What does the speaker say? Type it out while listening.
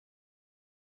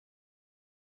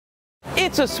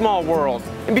It's a small world,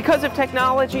 and because of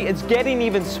technology, it's getting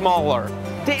even smaller.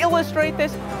 To illustrate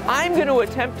this, I'm going to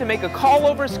attempt to make a call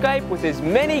over Skype with as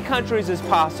many countries as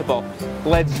possible.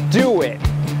 Let's do it!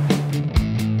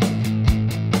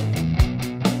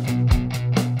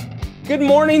 Good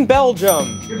morning,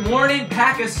 Belgium! Good morning,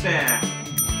 Pakistan!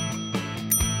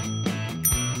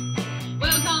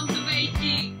 Welcome to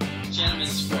Beijing! Tiananmen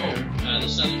Square, the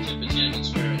southern tip of Tiananmen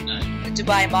Square at night.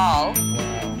 Dubai Mall.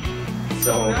 Wow.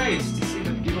 So nice to see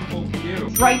the beautiful view.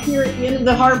 Right here at the end of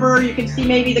the harbor, you can see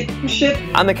maybe the cruise ship.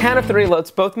 On the count of 3, let's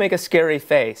both make a scary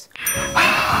face.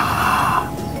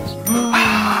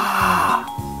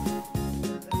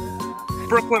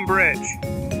 Brooklyn Bridge.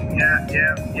 Yeah.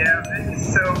 This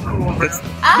is so cool, bro.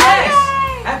 Yes!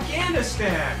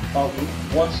 Afghanistan!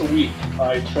 Once a week,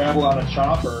 I travel on a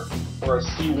chopper or a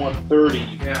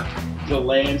C-130. Yeah. The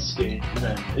landscape,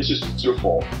 and it's just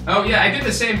beautiful. Oh yeah, I do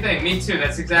the same thing. Me too.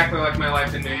 That's exactly like my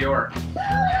life in New York.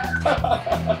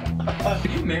 Are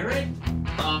you married?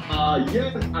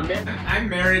 Yeah, I'm married. I'm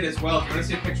married as well. Do you want to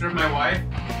see a picture of my wife?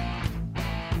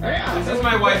 Yeah, this is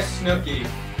my wife, Snooki.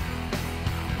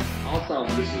 Awesome.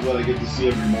 This is what I get to see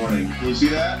every morning. Can you see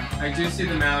that? I do see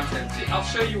the mountains. I'll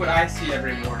show you what I see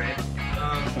every morning.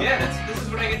 Yeah, this is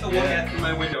what I get to look at through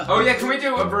my window. Oh yeah, can we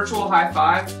do a virtual high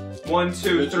five? 1,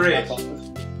 2, 3.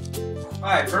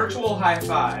 Alright, virtual high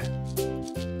five.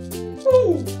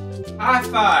 Woo! High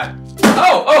five.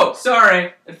 Oh,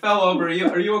 sorry. It fell over.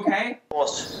 Are you okay?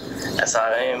 As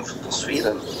I am from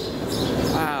Sweden.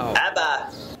 Wow. ABBA.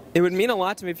 It would mean a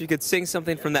lot to me if you could sing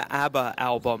something from the ABBA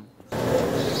album.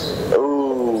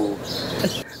 Ooh.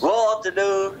 What to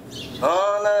do?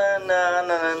 Oh, na na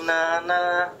na na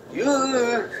na.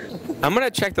 You. I'm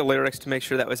gonna check the lyrics to make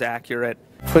sure that was accurate.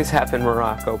 Please happen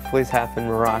Morocco. Please happen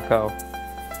Morocco.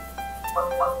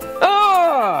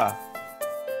 Ah!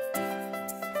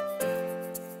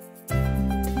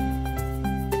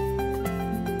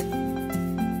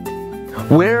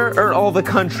 Where are all the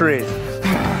countries?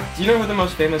 Do you know who the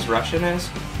most famous Russian is?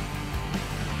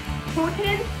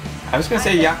 Putin? I was gonna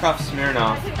say Yakov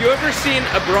Smirnoff. You ever seen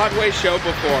a Broadway show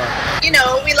before? You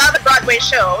know, we love a Broadway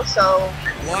show, so...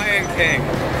 Lion King.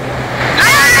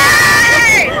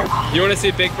 Hey! You want to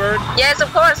see Big Bird? Yes,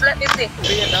 of course. Let me see.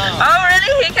 Vietnam. Oh,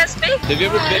 really? He can speak? Have you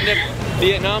ever been to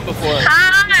Vietnam before?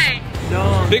 Hi!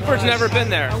 No. Big Bird's never been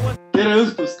there.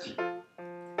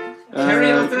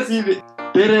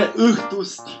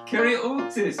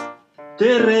 Karaoke.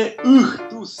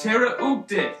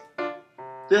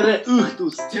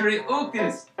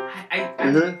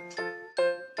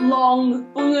 Long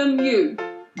Bungum Yu.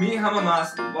 Me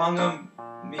hamamas wangam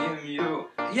me and you.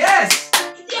 Yes!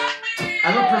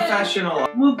 I'm a professional.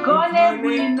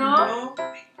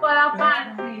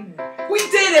 We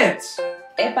did it!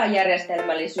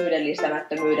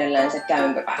 Epäjärjestelmällisyydellistämättömyydellänsä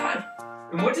käynköpähän.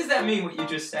 And what does that mean, what you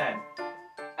just said?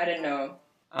 I don't know.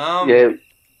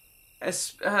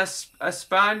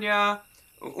 España,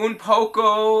 un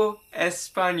poco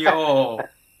español.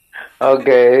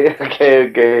 Okay.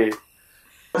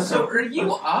 So are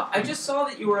you up? I just saw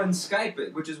that you were on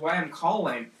Skype, which is why I'm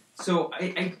calling. So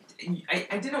I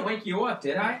didn't wake you up,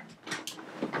 did I?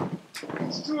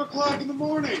 It's 2 o'clock in the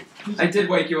morning. I did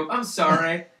wake you up. I'm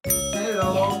sorry.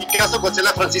 Hello.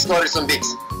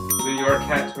 New York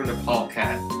cat to a Nepal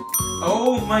cat.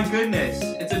 Oh my goodness,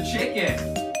 it's a chicken.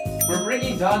 We're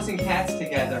bringing dogs and cats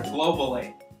together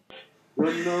globally.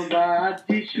 Don't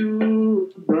nobody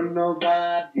shoot, don't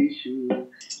nobody shoot.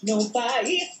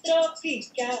 Nobody tropical.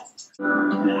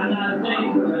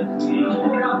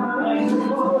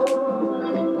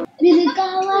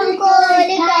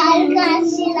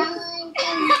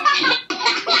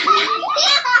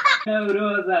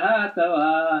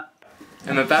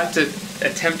 I'm about to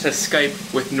attempt to Skype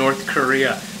with North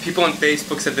Korea. People on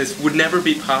Facebook said this would never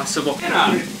be possible.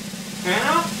 Hannah!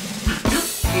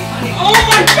 Oh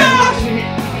my gosh!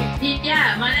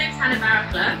 Yeah, my name's Hannah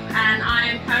Barraclough and I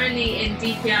am currently in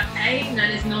DPRK,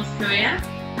 known as North Korea,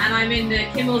 and I'm in the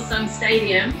Kim Il-sung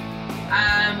Stadium,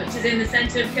 which is in the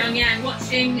center of Pyongyang,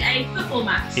 watching a football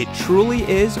match. It truly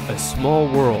is a small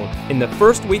world. In the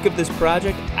first week of this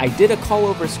project, I did a call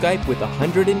over Skype with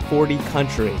 140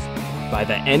 countries. By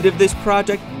the end of this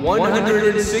project,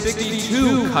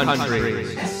 162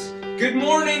 countries. Yes. Good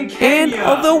morning, Kenya! And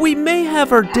although we may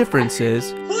have our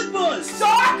differences, football!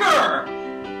 Soccer!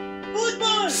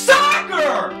 Football!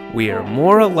 Soccer! we are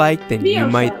more alike than you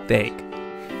might think.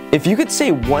 If you could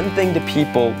say one thing to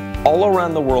people all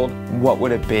around the world, what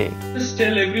would it be? Just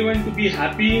tell everyone to be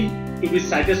happy, to be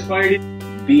satisfied,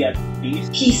 be at peace.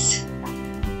 Peace.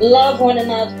 Love one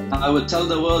another. I would tell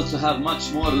the world to have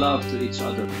much more love to each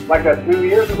other. Like 2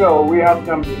 years ago, we had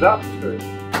some disasters.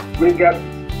 we get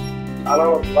a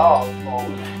lot of love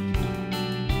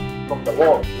from the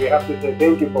world. We have to say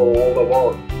thank you for all the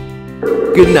world.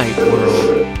 Good night,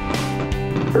 world.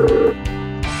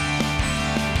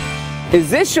 Is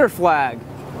this your flag?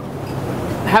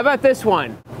 How about this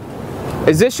one?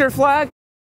 Is this your flag?